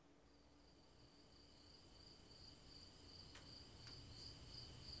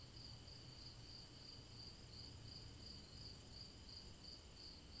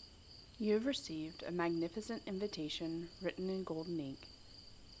You have received a magnificent invitation written in golden ink.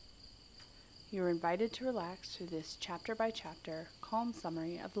 You are invited to relax through this chapter-by-chapter, calm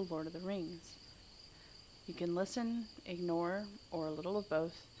summary of The Lord of the Rings. You can listen, ignore, or a little of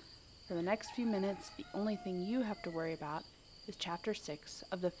both. For the next few minutes, the only thing you have to worry about is Chapter 6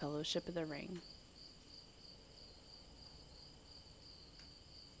 of The Fellowship of the Ring.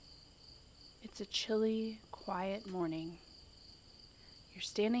 It's a chilly, quiet morning. You're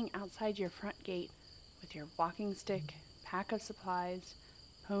standing outside your front gate with your walking stick, pack of supplies,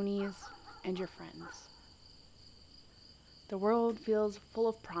 ponies, and your friends. The world feels full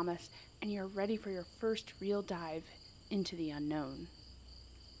of promise, and you're ready for your first real dive into the unknown.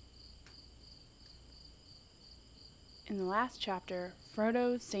 In the last chapter,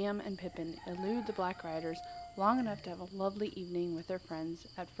 Frodo, Sam, and Pippin elude the Black Riders long enough to have a lovely evening with their friends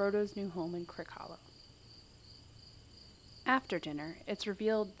at Frodo's new home in Crickhollow. After dinner, it's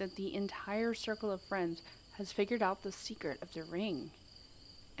revealed that the entire circle of friends has figured out the secret of the ring.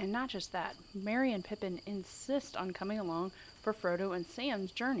 And not just that, Merry and Pippin insist on coming along for Frodo and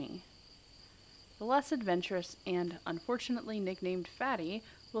Sam's journey. The less adventurous and unfortunately nicknamed Fatty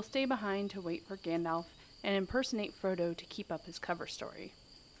will stay behind to wait for Gandalf and impersonate Frodo to keep up his cover story.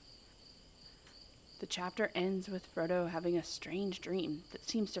 The chapter ends with Frodo having a strange dream that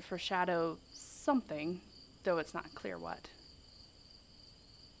seems to foreshadow something, though it's not clear what.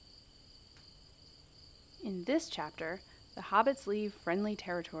 In this chapter, the hobbits leave friendly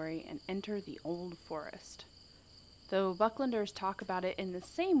territory and enter the Old Forest. Though Bucklanders talk about it in the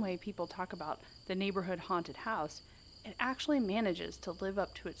same way people talk about the neighborhood haunted house, it actually manages to live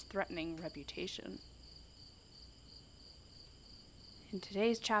up to its threatening reputation. And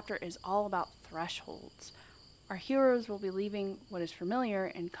today's chapter is all about thresholds. Our heroes will be leaving what is familiar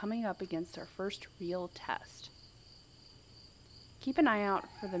and coming up against their first real test. Keep an eye out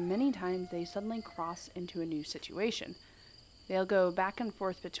for the many times they suddenly cross into a new situation. They'll go back and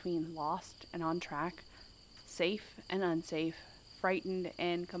forth between lost and on track, safe and unsafe, frightened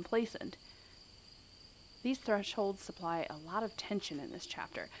and complacent. These thresholds supply a lot of tension in this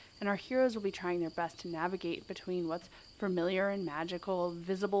chapter, and our heroes will be trying their best to navigate between what's familiar and magical,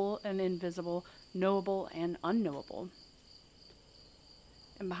 visible and invisible, knowable and unknowable.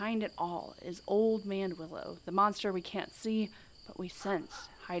 And behind it all is Old Man Willow, the monster we can't see, but we sense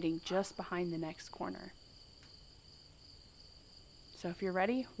hiding just behind the next corner. So if you're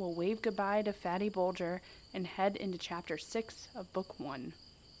ready, we'll wave goodbye to Fatty Bolger and head into Chapter 6 of Book 1,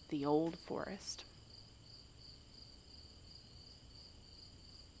 The Old Forest.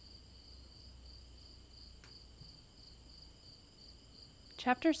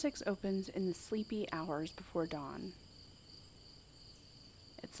 Chapter 6 opens in the sleepy hours before dawn.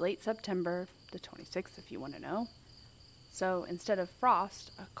 It's late September, the 26th if you want to know. So instead of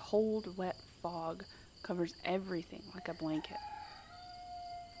frost, a cold, wet fog covers everything like a blanket.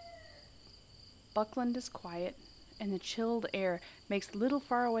 Buckland is quiet, and the chilled air makes little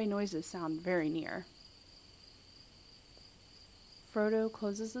faraway noises sound very near. Frodo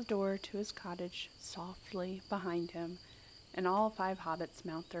closes the door to his cottage softly behind him, and all 5 hobbits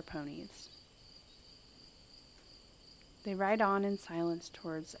mount their ponies. They ride on in silence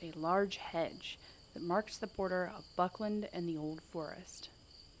towards a large hedge that marks the border of Buckland and the Old Forest.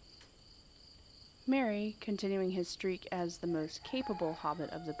 Merry, continuing his streak as the most capable hobbit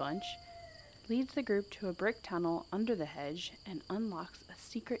of the bunch, leads the group to a brick tunnel under the hedge and unlocks a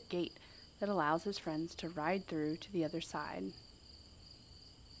secret gate that allows his friends to ride through to the other side.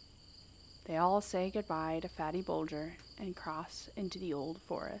 They all say goodbye to Fatty Bolger and cross into the Old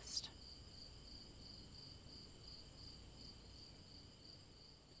Forest.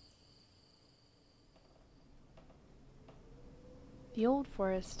 The Old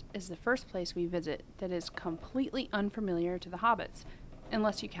Forest is the first place we visit that is completely unfamiliar to the hobbits,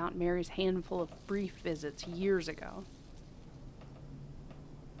 unless you count Merry's handful of brief visits years ago.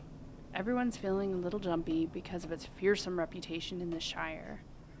 Everyone's feeling a little jumpy because of its fearsome reputation in the Shire.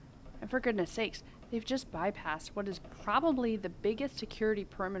 And for goodness sakes, they've just bypassed what is probably the biggest security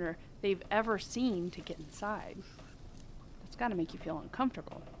perimeter they've ever seen to get inside. That's got to make you feel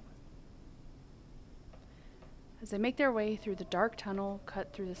uncomfortable. As they make their way through the dark tunnel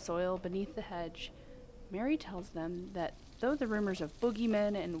cut through the soil beneath the hedge, Merry tells them that though the rumors of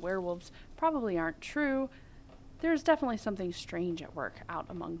boogeymen and werewolves probably aren't true, there's definitely something strange at work out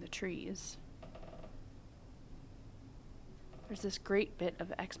among the trees. There's this great bit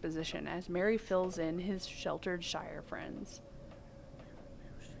of exposition as Merry fills in his sheltered Shire friends.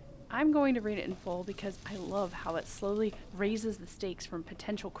 I'm going to read it in full because I love how it slowly raises the stakes from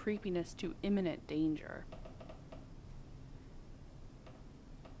potential creepiness to imminent danger.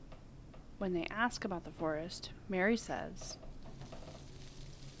 When they ask about the forest, Merry says,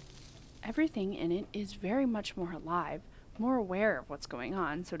 "Everything in it is very much more alive, more aware of what's going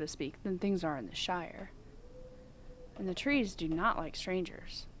on, so to speak, than things are in the Shire. And the trees do not like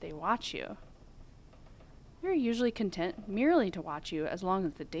strangers. They watch you. They're usually content merely to watch you as long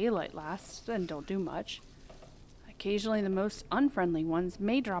as the daylight lasts and don't do much. Occasionally the most unfriendly ones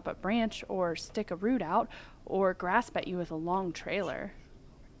may drop a branch or stick a root out or grasp at you with a long trailer.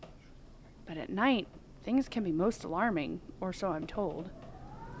 But at night, things can be most alarming, or so I'm told.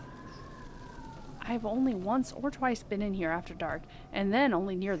 I've only once or twice been in here after dark, and then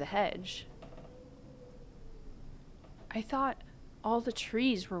only near the hedge. I thought all the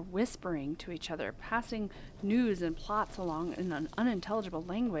trees were whispering to each other, passing news and plots along in an unintelligible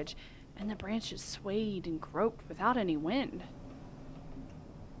language, and the branches swayed and groped without any wind.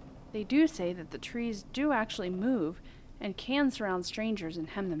 They do say that the trees do actually move and can surround strangers and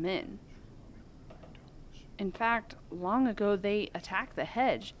hem them in. In fact, long ago they attacked the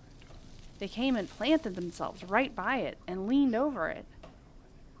hedge. They came and planted themselves right by it and leaned over it.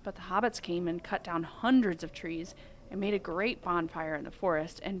 But the hobbits came and cut down hundreds of trees and made a great bonfire in the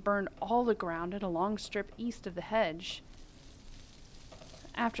forest and burned all the ground in a long strip east of the hedge.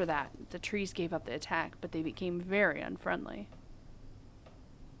 After that, the trees gave up the attack, but they became very unfriendly.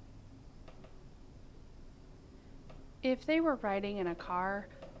 If they were riding in a car,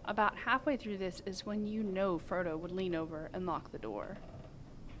 about halfway through this is when you know Frodo would lean over and lock the door.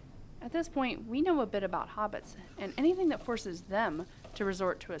 At this point, we know a bit about hobbits, and anything that forces them to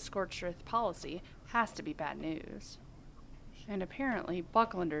resort to a scorched earth policy has to be bad news. And apparently,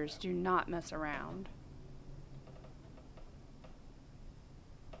 Bucklanders do not mess around.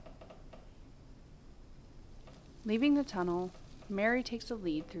 Leaving the tunnel, Merry takes the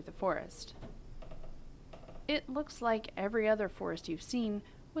lead through the forest. It looks like every other forest you've seen,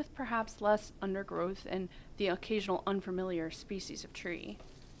 with perhaps less undergrowth and the occasional unfamiliar species of tree.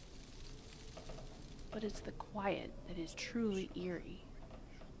 But it's the quiet that is truly eerie.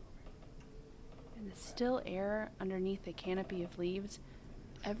 In the still air underneath the canopy of leaves,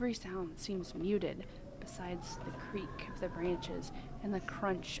 every sound seems muted besides the creak of the branches and the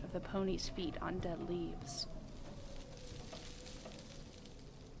crunch of the pony's feet on dead leaves.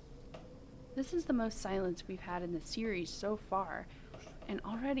 This is the most silence we've had in the series so far, and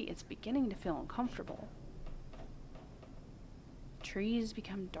already it's beginning to feel uncomfortable. Trees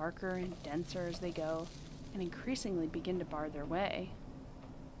become darker and denser as they go, and increasingly begin to bar their way.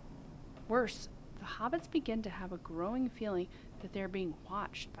 Worse, the hobbits begin to have a growing feeling that they're being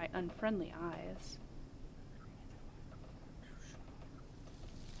watched by unfriendly eyes.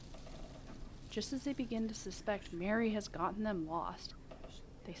 Just as they begin to suspect Merry has gotten them lost,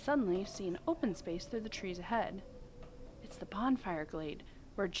 they suddenly see an open space through the trees ahead. It's the bonfire glade,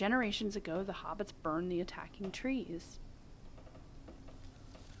 where generations ago the hobbits burned the attacking trees.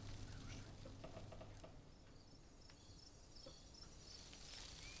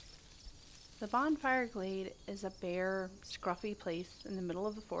 The bonfire glade is a bare, scruffy place in the middle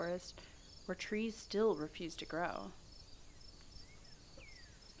of the forest where trees still refuse to grow.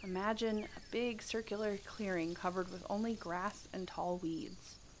 Imagine a big circular clearing covered with only grass and tall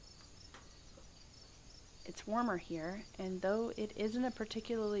weeds. It's warmer here, and though it isn't a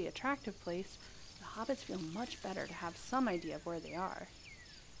particularly attractive place, the hobbits feel much better to have some idea of where they are.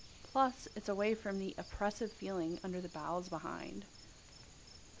 Plus, it's away from the oppressive feeling under the boughs behind.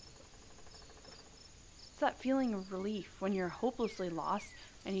 It's that feeling of relief when you're hopelessly lost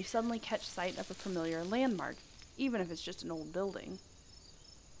and you suddenly catch sight of a familiar landmark, even if it's just an old building.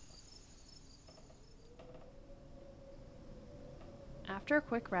 After a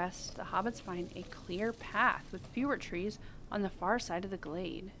quick rest, the hobbits find a clear path with fewer trees on the far side of the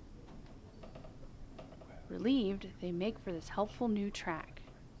glade. Relieved, they make for this helpful new track.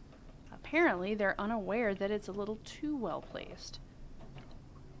 Apparently, they're unaware that it's a little too well placed.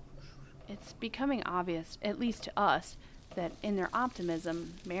 It's becoming obvious, at least to us, that in their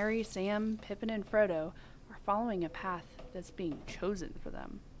optimism, Merry, Sam, Pippin, and Frodo are following a path that's being chosen for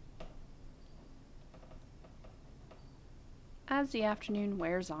them. As the afternoon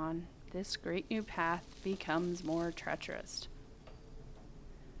wears on, this great new path becomes more treacherous.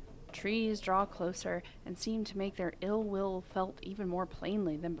 Trees draw closer and seem to make their ill will felt even more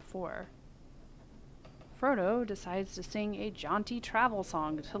plainly than before. Frodo decides to sing a jaunty travel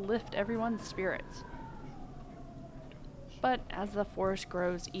song to lift everyone's spirits. But as the forest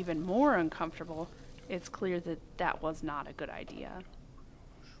grows even more uncomfortable, it's clear that that was not a good idea.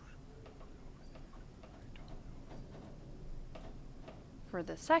 For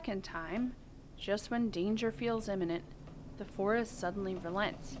the second time, just when danger feels imminent, the forest suddenly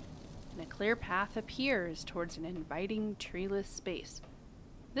relents, and a clear path appears towards an inviting treeless space.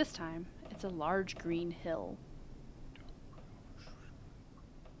 This time, it's a large green hill.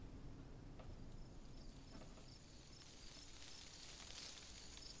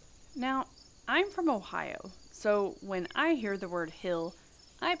 Now, I'm from Ohio, so when I hear the word hill,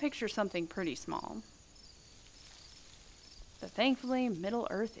 I picture something pretty small. But thankfully, Middle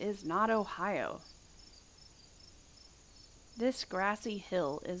Earth is not Ohio. This grassy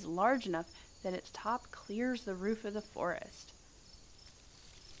hill is large enough that its top clears the roof of the forest.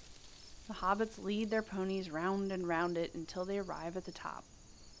 The hobbits lead their ponies round and round it until they arrive at the top.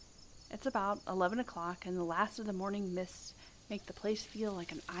 It's about 11 o'clock, and the last of the morning mists make the place feel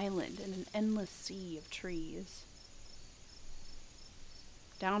like an island in an endless sea of trees.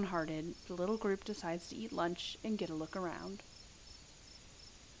 Downhearted, the little group decides to eat lunch and get a look around.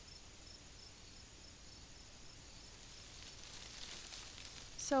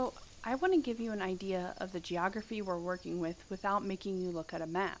 So, I want to give you an idea of the geography we're working with without making you look at a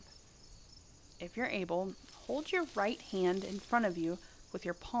map. If you're able, hold your right hand in front of you with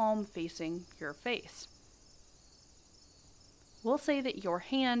your palm facing your face. We'll say that your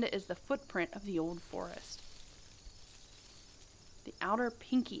hand is the footprint of the old forest. The outer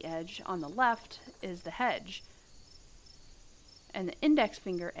pinky edge on the left is the hedge, and the index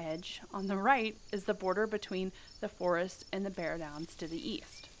finger edge on the right is the border between the forest and the Bear Downs to the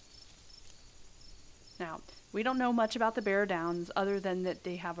east. Now, we don't know much about the Bear Downs other than that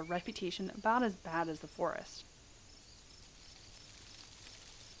they have a reputation about as bad as the forest.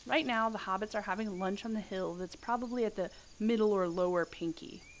 Right now, the hobbits are having lunch on the hill that's probably at the middle or lower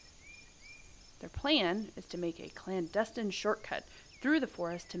pinky. Their plan is to make a clandestine shortcut through the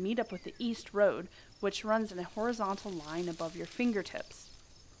forest to meet up with the East Road, which runs in a horizontal line above your fingertips.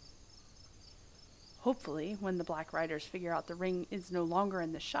 Hopefully, when the Black Riders figure out the ring is no longer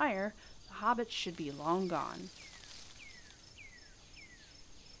in the Shire, the hobbits should be long gone.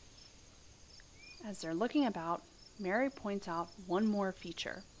 As they're looking about, Merry points out one more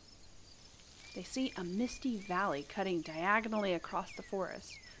feature. They see a misty valley cutting diagonally across the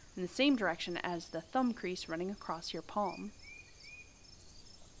forest, in the same direction as the thumb crease running across your palm.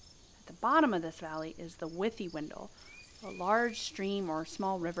 At the bottom of this valley is the Withywindle, a large stream or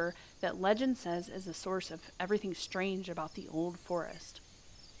small river that legend says is the source of everything strange about the old forest.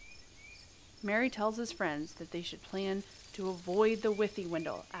 Merry tells his friends that they should plan to avoid the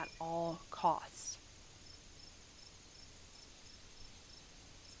Withywindle at all costs.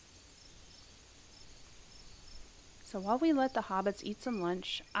 So while we let the hobbits eat some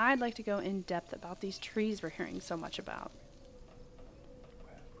lunch, I'd like to go in depth about these trees we're hearing so much about.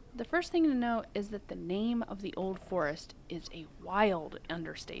 The first thing to know is that the name of the Old Forest is a wild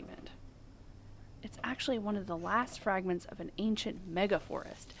understatement. It's actually one of the last fragments of an ancient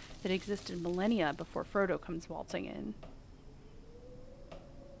megaforest that existed millennia before Frodo comes waltzing in.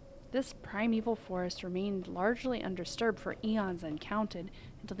 This primeval forest remained largely undisturbed for eons uncounted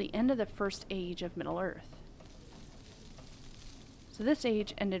until the end of the First Age of Middle-earth. So this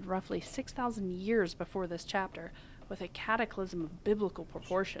age ended roughly 6,000 years before this chapter, with a cataclysm of biblical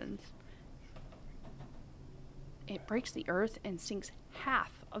proportions. It breaks the earth and sinks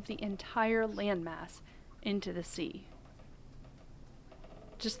half of the entire landmass into the sea.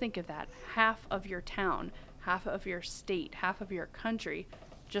 Just think of that. Half of your town, half of your state, half of your country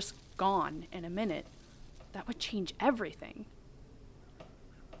just gone in a minute. That would change everything.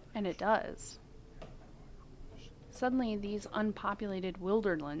 And it does. Suddenly, these unpopulated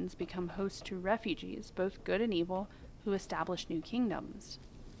wilderlands become host to refugees, both good and evil, who establish new kingdoms.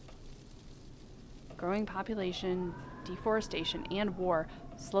 Growing population, deforestation, and war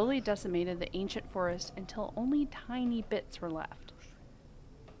slowly decimated the ancient forest until only tiny bits were left.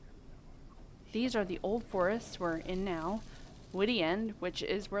 These are the old forests we're in now, Woody End, which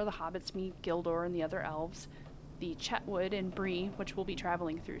is where the hobbits meet Gildor and the other elves, the Chetwood and Bree, which we'll be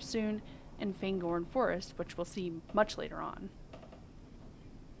traveling through soon, and Fangorn Forest, which we'll see much later on.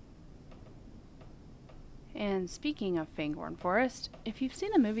 And speaking of Fangorn Forest, if you've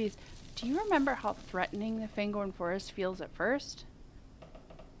seen the movies, do you remember how threatening the Fangorn Forest feels at first?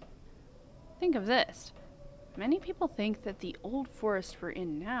 Think of this. Many people think that the old forest we're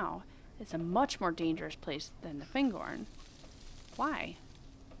in now is a much more dangerous place than the Fangorn. Why?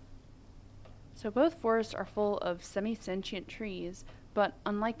 So both forests are full of semi-sentient trees, but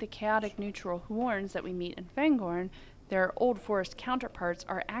unlike the chaotic neutral Huorns that we meet in Fangorn, their old forest counterparts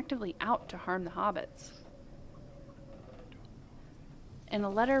are actively out to harm the hobbits. In a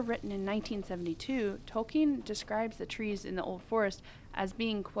letter written in 1972, Tolkien describes the trees in the Old Forest as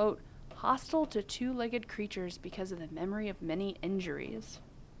being, quote, hostile to two-legged creatures because of the memory of many injuries.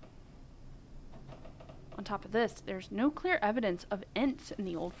 On top of this, there's no clear evidence of Ents in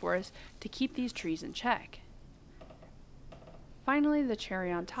the Old Forest to keep these trees in check. Finally, the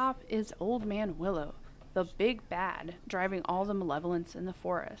cherry on top is Old Man Willow, the big bad, driving all the malevolence in the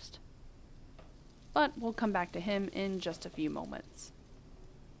forest. But we'll come back to him in just a few moments.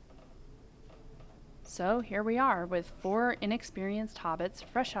 So here we are with 4 inexperienced hobbits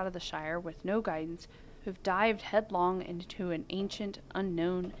fresh out of the Shire with no guidance who've dived headlong into an ancient,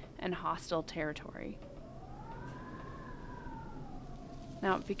 unknown, and hostile territory.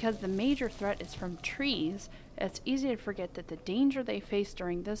 Now, because the major threat is from trees, it's easy to forget that the danger they face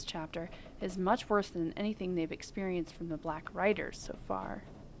during this chapter is much worse than anything they've experienced from the Black Riders so far.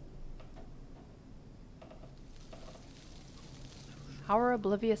 Our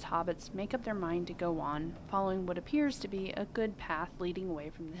oblivious hobbits make up their mind to go on, following what appears to be a good path leading away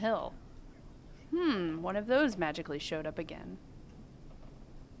from the hill. One of those magically showed up again.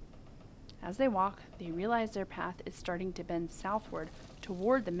 As they walk, they realize their path is starting to bend southward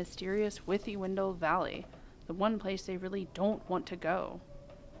toward the mysterious Withywindle Valley, the one place they really don't want to go.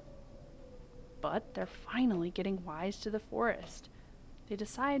 But they're finally getting wise to the forest. They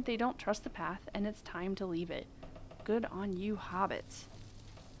decide they don't trust the path and it's time to leave it. Good on you, hobbits.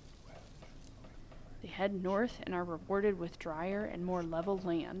 They head north and are rewarded with drier and more level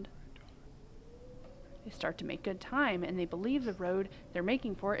land. They start to make good time, and they believe the road they're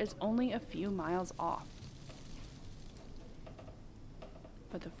making for is only a few miles off.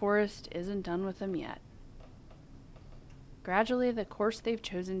 But the forest isn't done with them yet. Gradually, the course they've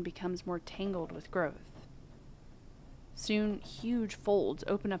chosen becomes more tangled with growth. Soon, huge folds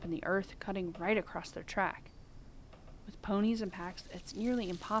open up in the earth, cutting right across their track. With ponies and packs, it's nearly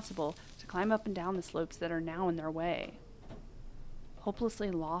impossible to climb up and down the slopes that are now in their way. Hopelessly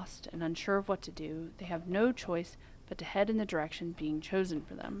lost and unsure of what to do, they have no choice but to head in the direction being chosen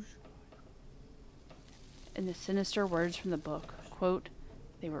for them. In the sinister words from the book, quote,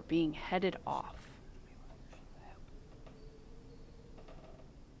 they were being headed off.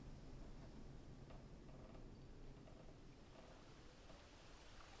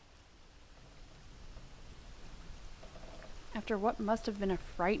 After what must have been a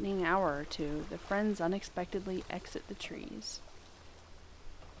frightening hour or two, the friends unexpectedly exit the trees.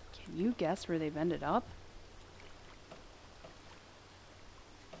 Can you guess where they've ended up?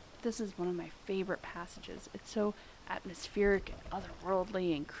 This is one of my favorite passages. It's so atmospheric and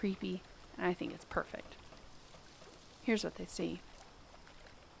otherworldly and creepy, and I think it's perfect. Here's what they see.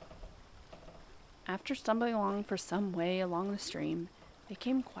 After stumbling along for some way along the stream, they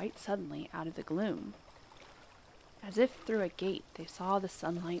came quite suddenly out of the gloom. As if through a gate, they saw the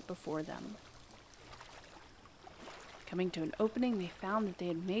sunlight before them. Coming to an opening, they found that they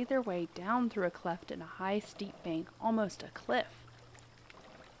had made their way down through a cleft in a high, steep bank, almost a cliff.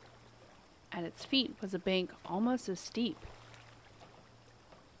 At its feet was a bank almost as steep.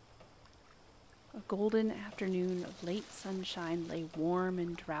 A golden afternoon of late sunshine lay warm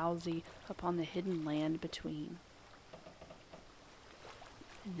and drowsy upon the hidden land between.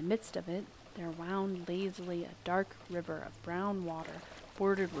 In the midst of it, there wound lazily a dark river of brown water,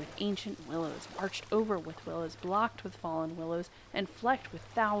 bordered with ancient willows, arched over with willows, blocked with fallen willows, and flecked with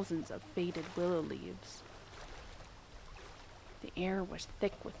thousands of faded willow leaves. The air was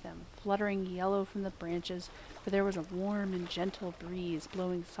thick with them, fluttering yellow from the branches, for there was a warm and gentle breeze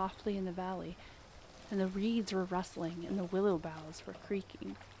blowing softly in the valley, and the reeds were rustling and the willow boughs were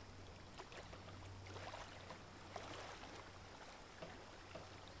creaking.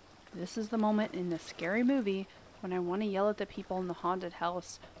 This is the moment in this scary movie when I want to yell at the people in the haunted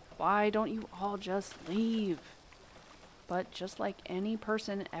house, why don't you all just leave? But just like any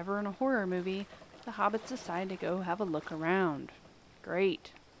person ever in a horror movie, the hobbits decide to go have a look around.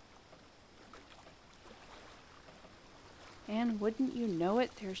 Great. And wouldn't you know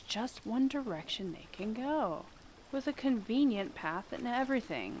it, there's just one direction they can go, with a convenient path and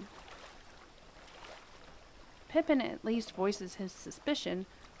everything. Pippin at least voices his suspicion,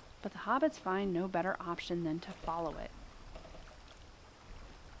 but the hobbits find no better option than to follow it.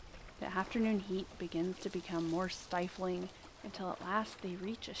 The afternoon heat begins to become more stifling until at last they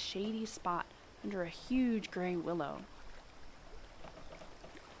reach a shady spot under a huge gray willow.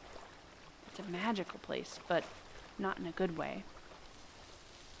 It's a magical place, but not in a good way.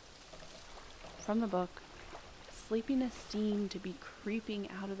 From the book, sleepiness seemed to be creeping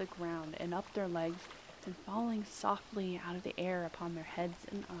out of the ground and up their legs and falling softly out of the air upon their heads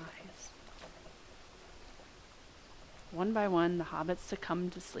and eyes. One by one, the hobbits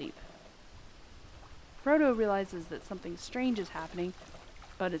succumb to sleep. Frodo realizes that something strange is happening,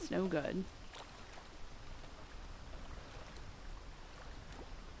 but it's no good.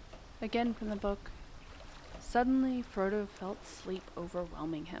 Again from the book, Suddenly, Frodo felt sleep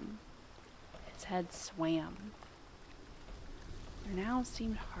overwhelming him. His head swam. There now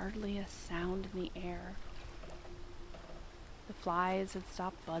seemed hardly a sound in the air. The flies had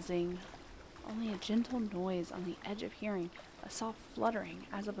stopped buzzing, only a gentle noise on the edge of hearing, a soft fluttering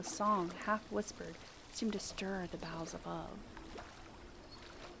as of a song half whispered, seemed to stir the boughs above.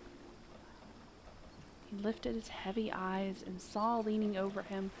 He lifted his heavy eyes and saw leaning over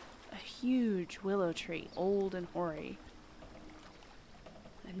him a huge willow tree, old and hoary.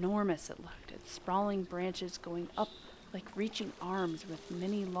 Enormous it looked, its sprawling branches going up like reaching arms with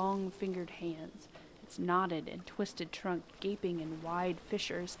many long-fingered hands, its knotted and twisted trunk gaping in wide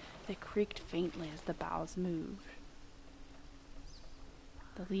fissures that creaked faintly as the boughs moved.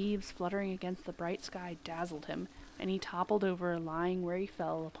 The leaves fluttering against the bright sky dazzled him, and he toppled over, lying where he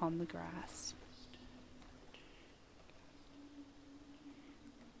fell upon the grass.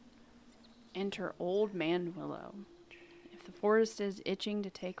 Enter Old Man Willow. If the forest is itching to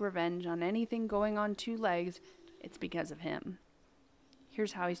take revenge on anything going on two legs, it's because of him.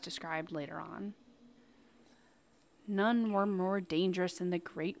 Here's how he's described later on. None were more dangerous than the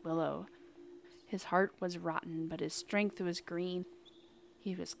great willow. His heart was rotten, but his strength was green.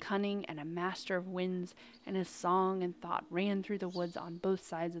 He was cunning and a master of winds, and his song and thought ran through the woods on both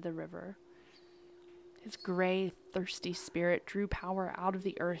sides of the river. His gray, thirsty spirit drew power out of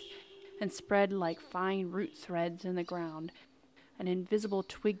the earth and spread like fine root threads in the ground, and invisible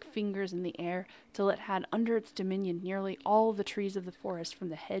twig fingers in the air, till it had under its dominion nearly all the trees of the forest from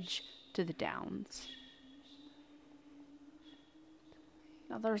the hedge to the downs.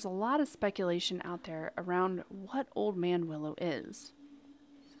 Now there's a lot of speculation out there around what Old Man Willow is.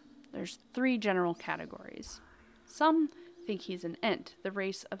 There's 3 general categories. Some think he's an Ent, the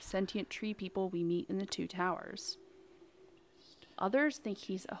race of sentient tree people we meet in the Two Towers. Others think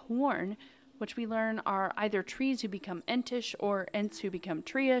he's a Huorn, which we learn are either trees who become Entish or Ents who become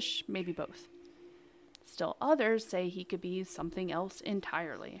tree-ish, maybe both. Still others say he could be something else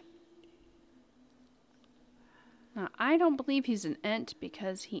entirely. Now, I don't believe he's an Ent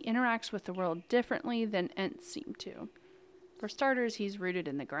because he interacts with the world differently than Ents seem to. For starters, he's rooted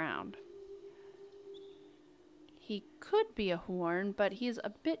in the ground. He could be a Huorn, but he's a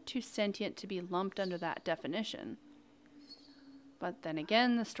bit too sentient to be lumped under that definition. But then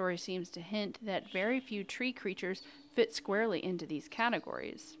again, the story seems to hint that very few tree creatures fit squarely into these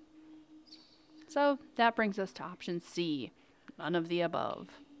categories. So that brings us to option C, none of the above.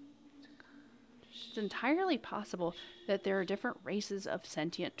 It's entirely possible that there are different races of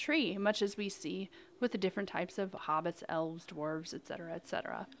sentient tree, much as we see with the different types of hobbits, elves, dwarves, etc.,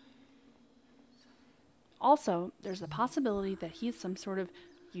 etc. Also, there's the possibility that he is some sort of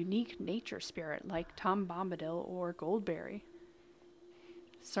unique nature spirit like Tom Bombadil or Goldberry.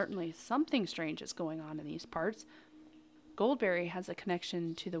 Certainly something strange is going on in these parts. Goldberry has a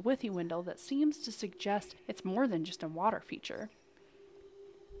connection to the Withywindle that seems to suggest it's more than just a water feature.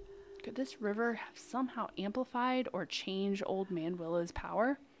 Could this river have somehow amplified or changed Old Man Willow's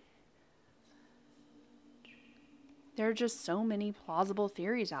power? There are just so many plausible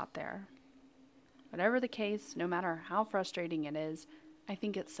theories out there. Whatever the case, no matter how frustrating it is, I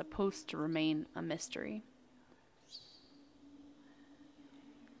think it's supposed to remain a mystery.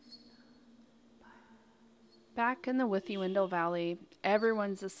 Back in the Withywindle Valley,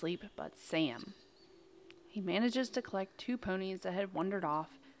 everyone's asleep but Sam. He manages to collect 2 ponies that had wandered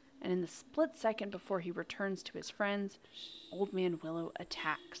off, and in the split second before he returns to his friends, Old Man Willow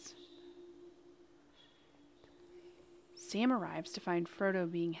attacks. Sam arrives to find Frodo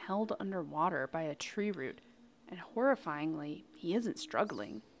being held underwater by a tree root, and horrifyingly, he isn't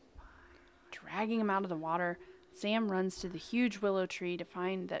struggling. Dragging him out of the water, Sam runs to the huge willow tree to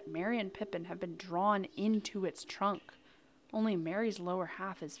find that Merry and Pippin have been drawn into its trunk. Only Merry's lower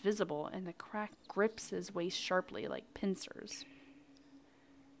half is visible, and the crack grips his waist sharply like pincers.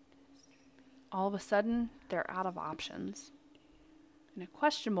 All of a sudden, they're out of options. In a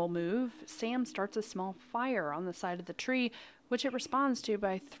questionable move, Sam starts a small fire on the side of the tree, which it responds to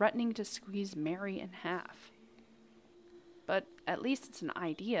by threatening to squeeze Merry in half. But at least it's an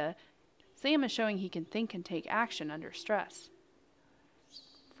idea. Sam is showing he can think and take action under stress.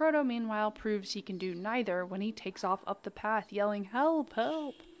 Frodo, meanwhile, proves he can do neither when he takes off up the path, yelling, "Help,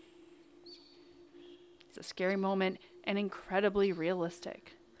 help!" It's a scary moment and incredibly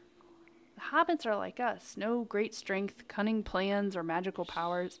realistic. The hobbits are like us, no great strength, cunning plans, or magical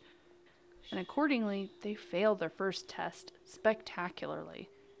powers, and accordingly, they failed their first test spectacularly.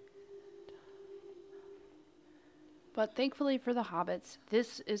 But thankfully for the hobbits,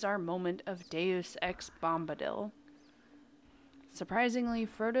 this is our moment of Deus Ex Bombadil. Surprisingly,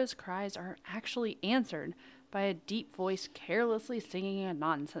 Frodo's cries are actually answered by a deep voice carelessly singing a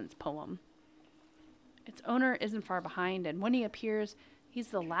nonsense poem. Its owner isn't far behind, and when he appears, he's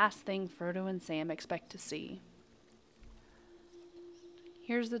the last thing Frodo and Sam expect to see.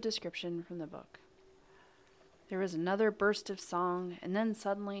 Here's the description from the book. There was another burst of song, and then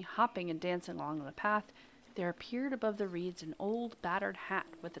suddenly, hopping and dancing along the path, there appeared above the reeds an old battered hat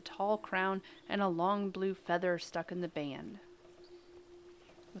with a tall crown and a long blue feather stuck in the band.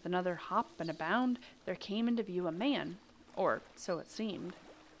 With another hop and a bound, there came into view a man, or so it seemed.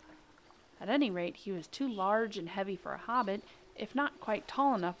 At any rate, he was too large and heavy for a hobbit, if not quite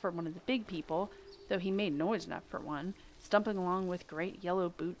tall enough for one of the big people, though he made noise enough for one, stumping along with great yellow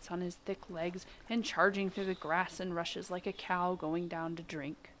boots on his thick legs and charging through the grass and rushes like a cow going down to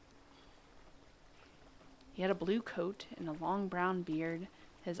drink. He had a blue coat and a long brown beard,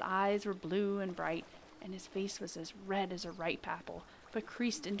 his eyes were blue and bright, and his face was as red as a ripe apple, but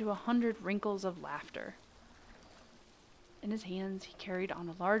creased into 100 wrinkles of laughter. In his hands he carried on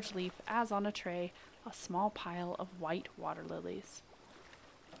a large leaf, as on a tray, a small pile of white water lilies.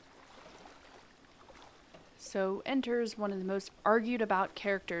 So enters one of the most argued about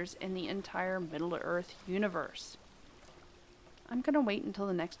characters in the entire Middle-earth universe. I'm going to wait until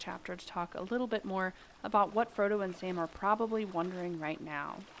the next chapter to talk a little bit more about what Frodo and Sam are probably wondering right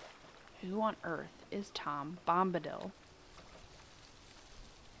now. Who on earth is Tom Bombadil?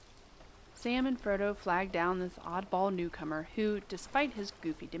 Sam and Frodo flag down this oddball newcomer who, despite his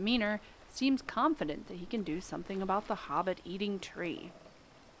goofy demeanor, seems confident that he can do something about the hobbit-eating tree.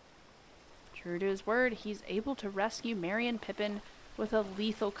 True to his word, he's able to rescue Merry and Pippin with a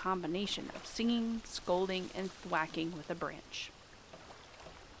lethal combination of singing, scolding, and thwacking with a branch.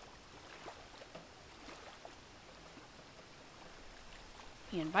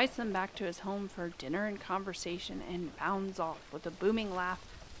 He invites them back to his home for dinner and conversation and bounds off with a booming laugh,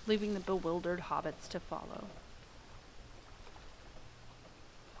 leaving the bewildered hobbits to follow.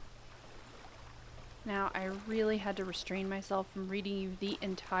 Now, I really had to restrain myself from reading you the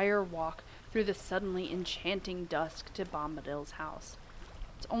entire walk through the suddenly enchanting dusk to Bombadil's house.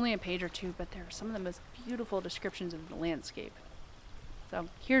 It's only a page or two, but there are some of the most beautiful descriptions of the landscape. So,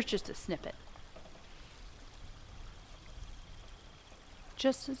 here's just a snippet.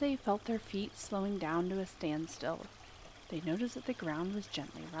 Just as they felt their feet slowing down to a standstill, they noticed that the ground was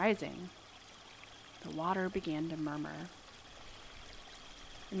gently rising. The water began to murmur.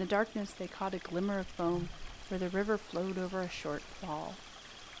 In the darkness, they caught a glimmer of foam where the river flowed over a short fall.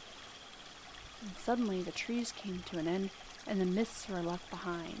 And suddenly the trees came to an end and the mists were left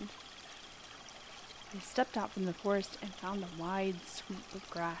behind. They stepped out from the forest and found a wide sweep of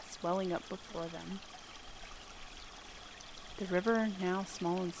grass welling up before them. The river, now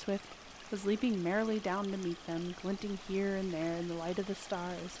small and swift, was leaping merrily down to meet them, glinting here and there in the light of the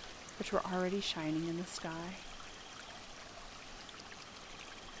stars, which were already shining in the sky.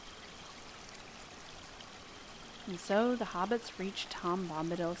 And so the hobbits reached Tom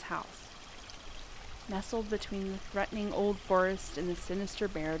Bombadil's house. Nestled between the threatening old forest and the sinister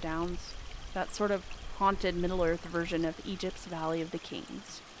Bear Downs, that sort of haunted Middle-earth version of Egypt's Valley of the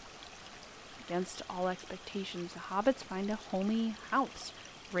Kings. Against all expectations, the hobbits find a homey house,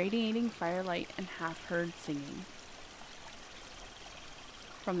 radiating firelight and half-heard singing.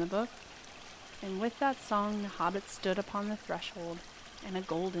 From the book, and with that song the hobbits stood upon the threshold, and a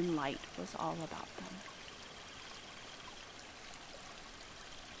golden light was all about them.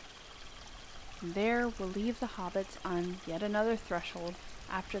 And there we'll leave the hobbits on yet another threshold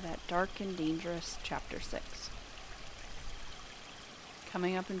after that dark and dangerous Chapter 6.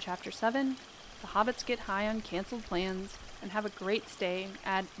 Coming up in Chapter 7, the hobbits get high on canceled plans and have a great stay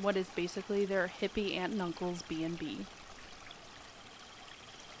at what is basically their hippie aunt and uncle's B&B.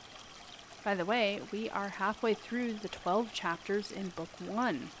 By the way, we are halfway through the 12 chapters in Book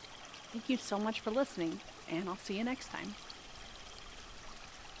 1. Thank you so much for listening, and I'll see you next time.